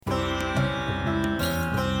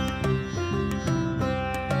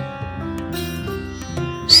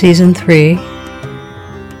Season 3,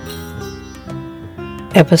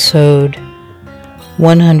 Episode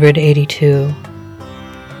 182,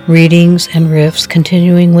 Readings and Riffs,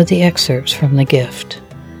 continuing with the excerpts from The Gift,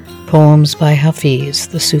 poems by Hafiz,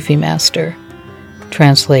 the Sufi master,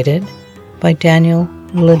 translated by Daniel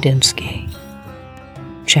Ladinsky.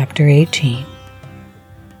 Chapter 18,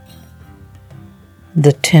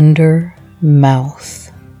 The Tender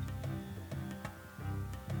Mouth.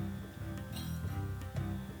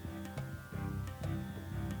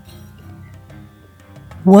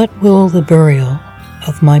 What will the burial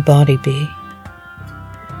of my body be?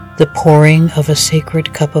 The pouring of a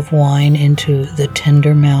sacred cup of wine into the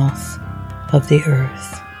tender mouth of the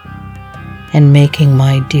earth, and making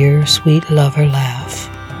my dear sweet lover laugh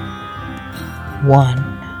one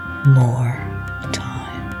more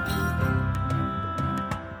time.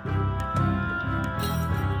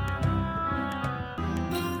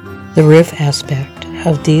 The riff aspect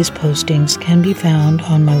of these postings can be found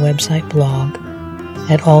on my website blog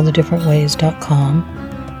at allthedifferentways.com,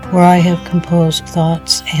 where I have composed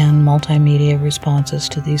thoughts and multimedia responses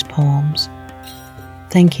to these poems.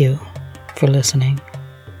 Thank you for listening.